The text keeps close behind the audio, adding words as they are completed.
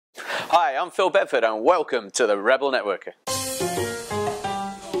Hi, I'm Phil Bedford and welcome to the Rebel Networker.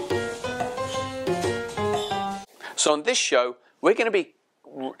 So on this show, we're going to be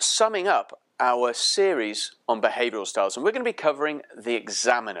summing up our series on behavioral styles, and we're going to be covering the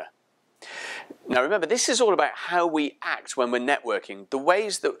examiner. Now remember, this is all about how we act when we're networking, the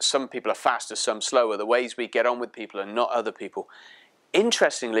ways that some people are faster, some slower, the ways we get on with people and not other people.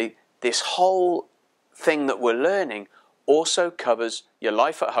 Interestingly, this whole thing that we're learning also covers your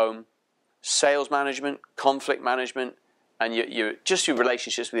life at home, sales management, conflict management, and your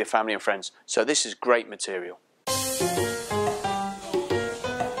relationships with your family and friends. So this is great material.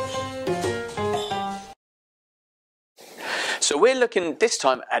 So we're looking this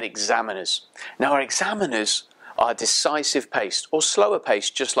time at examiners. Now our examiners are decisive paced or slower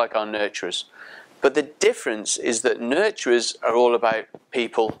paced, just like our nurturers. But the difference is that nurturers are all about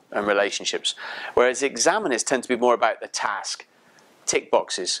people and relationships, whereas examiners tend to be more about the task, tick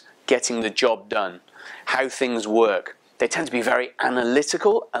boxes, getting the job done, how things work. They tend to be very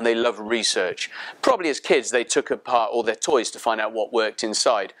analytical and they love research. Probably as kids they took apart all their toys to find out what worked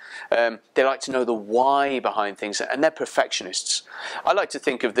inside. They like to know the why behind things, and they're perfectionists. I like to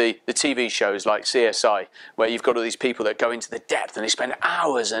think of the TV shows like CSI, where you've got all these people that go into the depth and they spend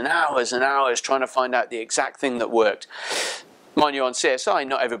hours and hours and hours trying to find out the exact thing that worked. Mind you, on CSI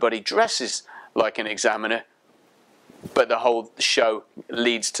not everybody dresses like an examiner, but the whole show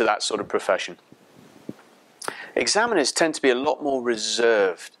leads to that sort of profession. Examiners tend to be a lot more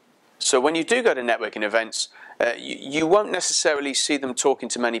reserved. So when you do go to networking events, you won't necessarily see them talking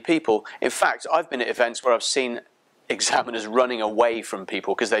to many people. In fact, I've been at events where I've seen examiners running away from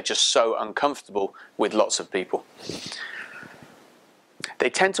people because they're just so uncomfortable with lots of people. They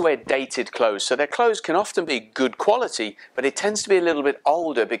tend to wear dated clothes, so their clothes can often be good quality, but it tends to be a little bit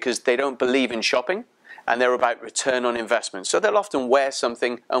older because they don't believe in shopping and they're about return on investment. So they'll often wear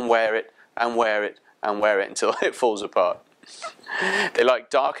something and wear it and wear it and wear it until it falls apart. They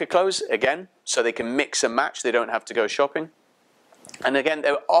like darker clothes, again, so they can mix and match. They don't have to go shopping. And again,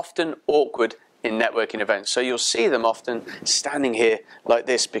 they're often awkward in networking events. So you'll see them often standing here like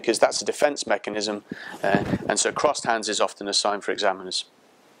this because that's a defense mechanism. And so crossed hands is often a sign for examiners.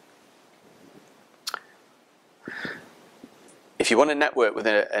 If you want to network with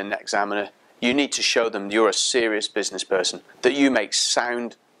an examiner, you need to show them you're a serious business person, that you make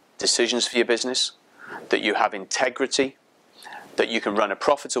sound decisions for your business, that you have integrity, that you can run a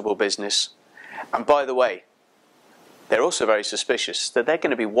profitable business. And by the way, they're also very suspicious that they're going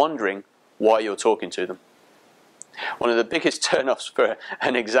to be wondering why you're talking to them. One of the biggest turn-offs for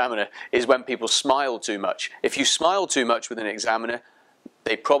an examiner is when people smile too much. If you smile too much with an examiner,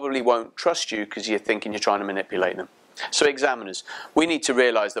 they probably won't trust you because you're thinking you're trying to manipulate them. So examiners, we need to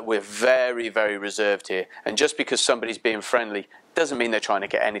realize that we're very, very reserved here. And just because somebody's being friendly doesn't mean they're trying to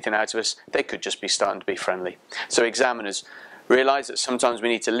get anything out of us. They could just be starting to be friendly. So examiners, realize that sometimes we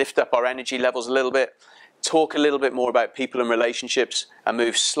need to lift up our energy levels a little bit, talk a little bit more about people and relationships, and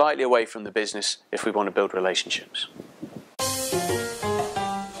move slightly away from the business if we want to build relationships.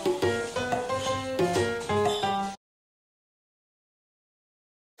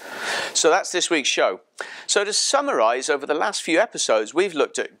 So that's this week's show. So to summarize, over the last few episodes, we've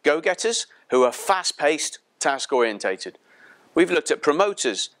looked at go-getters who are fast-paced, task-orientated. We've looked at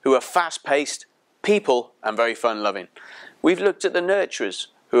promoters who are fast-paced, people, and very fun-loving. We've looked at the nurturers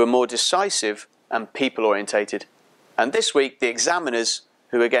who are more decisive and people-orientated. And this week, the examiners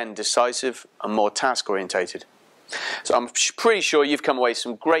who are, again, decisive and more task-orientated. So I'm pretty sure you've come away with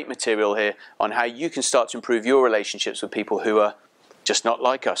some great material here on how you can start to improve your relationships with people who are just not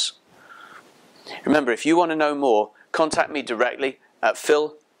like us. Remember, if you want to know more, contact me directly at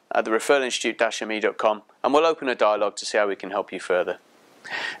phil@thereferralinstitute-me.com and we'll open a dialogue to see how we can help you further.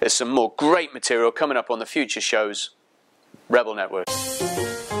 There's some more great material coming up on the future shows. Rebel Network.